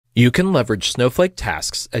You can leverage Snowflake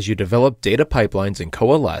tasks as you develop data pipelines in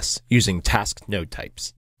Coalesce using task node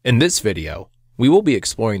types. In this video, we will be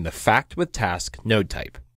exploring the fact with task node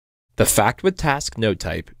type. The fact with task node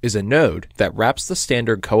type is a node that wraps the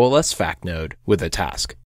standard Coalesce fact node with a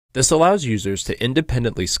task. This allows users to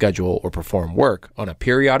independently schedule or perform work on a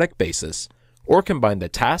periodic basis, or combine the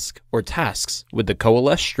task or tasks with the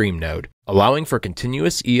Coalesce stream node, allowing for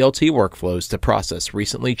continuous ELT workflows to process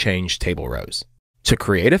recently changed table rows. To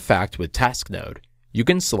create a fact with task node, you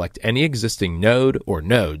can select any existing node or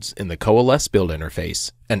nodes in the Coalesce build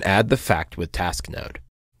interface and add the fact with task node.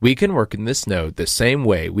 We can work in this node the same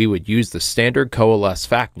way we would use the standard Coalesce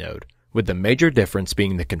fact node, with the major difference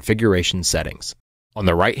being the configuration settings. On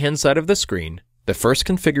the right-hand side of the screen, the first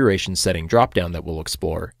configuration setting dropdown that we'll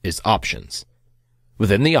explore is Options.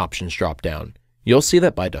 Within the Options dropdown, you'll see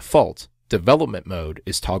that by default, Development Mode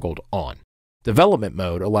is toggled on. Development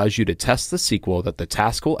Mode allows you to test the SQL that the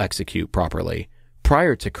task will execute properly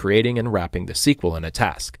prior to creating and wrapping the SQL in a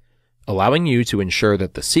task, allowing you to ensure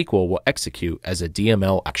that the SQL will execute as a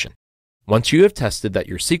DML action. Once you have tested that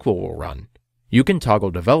your SQL will run, you can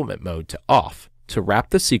toggle Development Mode to Off to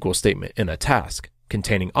wrap the SQL statement in a task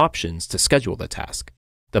containing options to schedule the task.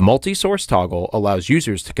 The multi-source toggle allows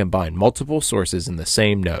users to combine multiple sources in the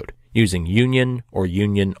same node using Union or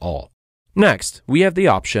Union All. Next, we have the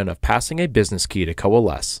option of passing a business key to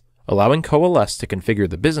Coalesce, allowing Coalesce to configure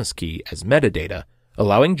the business key as metadata,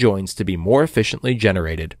 allowing joins to be more efficiently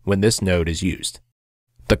generated when this node is used.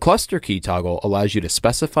 The cluster key toggle allows you to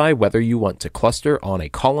specify whether you want to cluster on a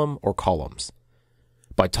column or columns.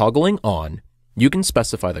 By toggling on, you can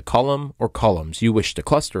specify the column or columns you wish to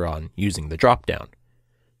cluster on using the dropdown.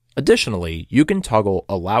 Additionally, you can toggle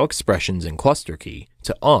Allow Expressions in Cluster Key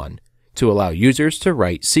to On to allow users to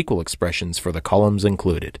write SQL expressions for the columns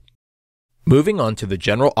included. Moving on to the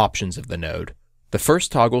general options of the node, the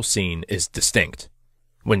first toggle seen is Distinct.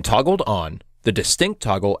 When toggled on, the Distinct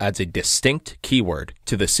toggle adds a distinct keyword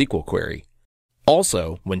to the SQL query.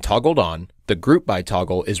 Also, when toggled on, the Group By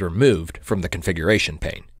toggle is removed from the configuration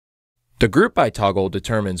pane. The Group By toggle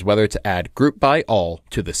determines whether to add Group By All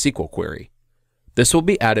to the SQL query. This will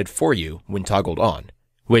be added for you when toggled on,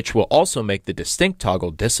 which will also make the Distinct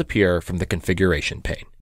toggle disappear from the configuration pane.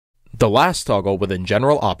 The last toggle within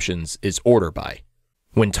General Options is Order By.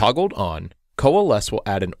 When toggled on, Coalesce will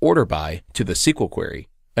add an Order By to the SQL query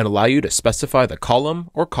and allow you to specify the column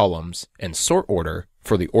or columns and sort order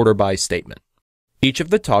for the Order By statement. Each of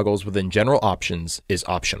the toggles within General Options is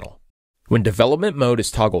optional. When Development Mode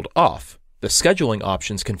is toggled off, the Scheduling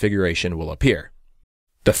Options configuration will appear.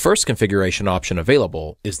 The first configuration option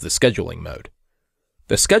available is the Scheduling Mode.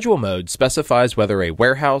 The Schedule mode specifies whether a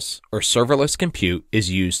warehouse or serverless compute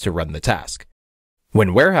is used to run the task.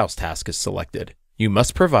 When Warehouse task is selected, you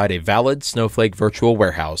must provide a valid Snowflake virtual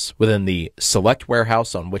warehouse within the Select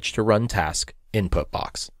Warehouse on which to run task input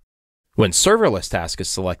box. When Serverless task is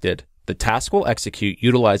selected, the task will execute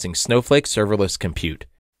utilizing Snowflake serverless compute,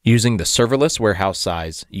 using the serverless warehouse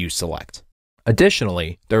size you select.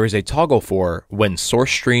 Additionally, there is a toggle for When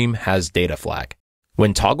Source Stream Has Data flag.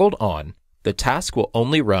 When toggled on, the task will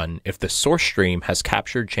only run if the source stream has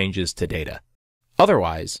captured changes to data.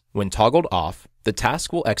 Otherwise, when toggled off, the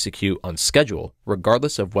task will execute on schedule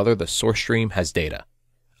regardless of whether the source stream has data.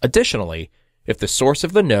 Additionally, if the source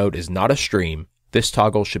of the node is not a stream, this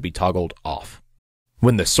toggle should be toggled off.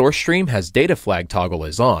 When the source stream has data flag toggle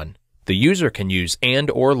is on, the user can use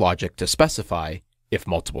and/or logic to specify, if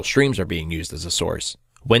multiple streams are being used as a source,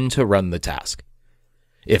 when to run the task.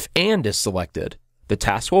 If and is selected, the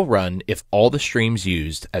task will run if all the streams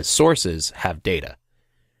used as sources have data.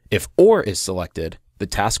 If or is selected, the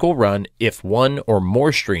task will run if one or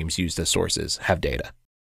more streams used as sources have data.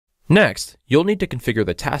 Next, you'll need to configure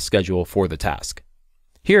the task schedule for the task.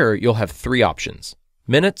 Here, you'll have three options: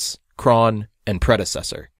 Minutes, Cron, and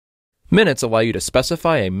Predecessor. Minutes allow you to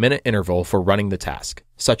specify a minute interval for running the task,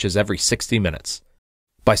 such as every 60 minutes.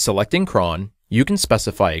 By selecting Cron, you can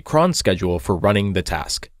specify a cron schedule for running the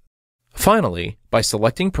task. Finally, by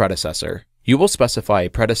selecting Predecessor, you will specify a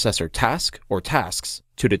predecessor task or tasks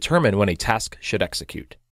to determine when a task should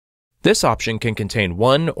execute. This option can contain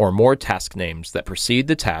one or more task names that precede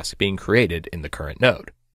the task being created in the current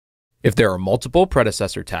node. If there are multiple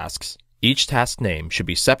predecessor tasks, each task name should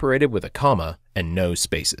be separated with a comma and no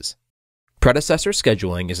spaces. Predecessor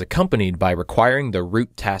scheduling is accompanied by requiring the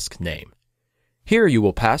root task name. Here you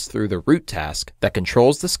will pass through the root task that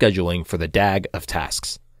controls the scheduling for the DAG of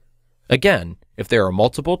tasks. Again, if there are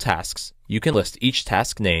multiple tasks, you can list each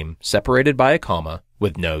task name separated by a comma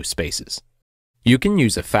with no spaces. You can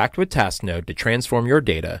use a fact with task node to transform your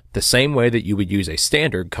data the same way that you would use a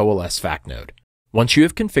standard Coalesce fact node, Once you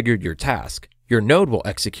have configured your task, your node will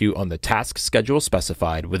execute on the task schedule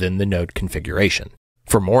specified within the node configuration.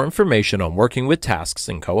 For more information on working with tasks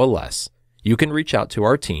in Coalesce, you can reach out to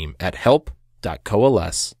our team at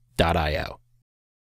help.coalesce.io.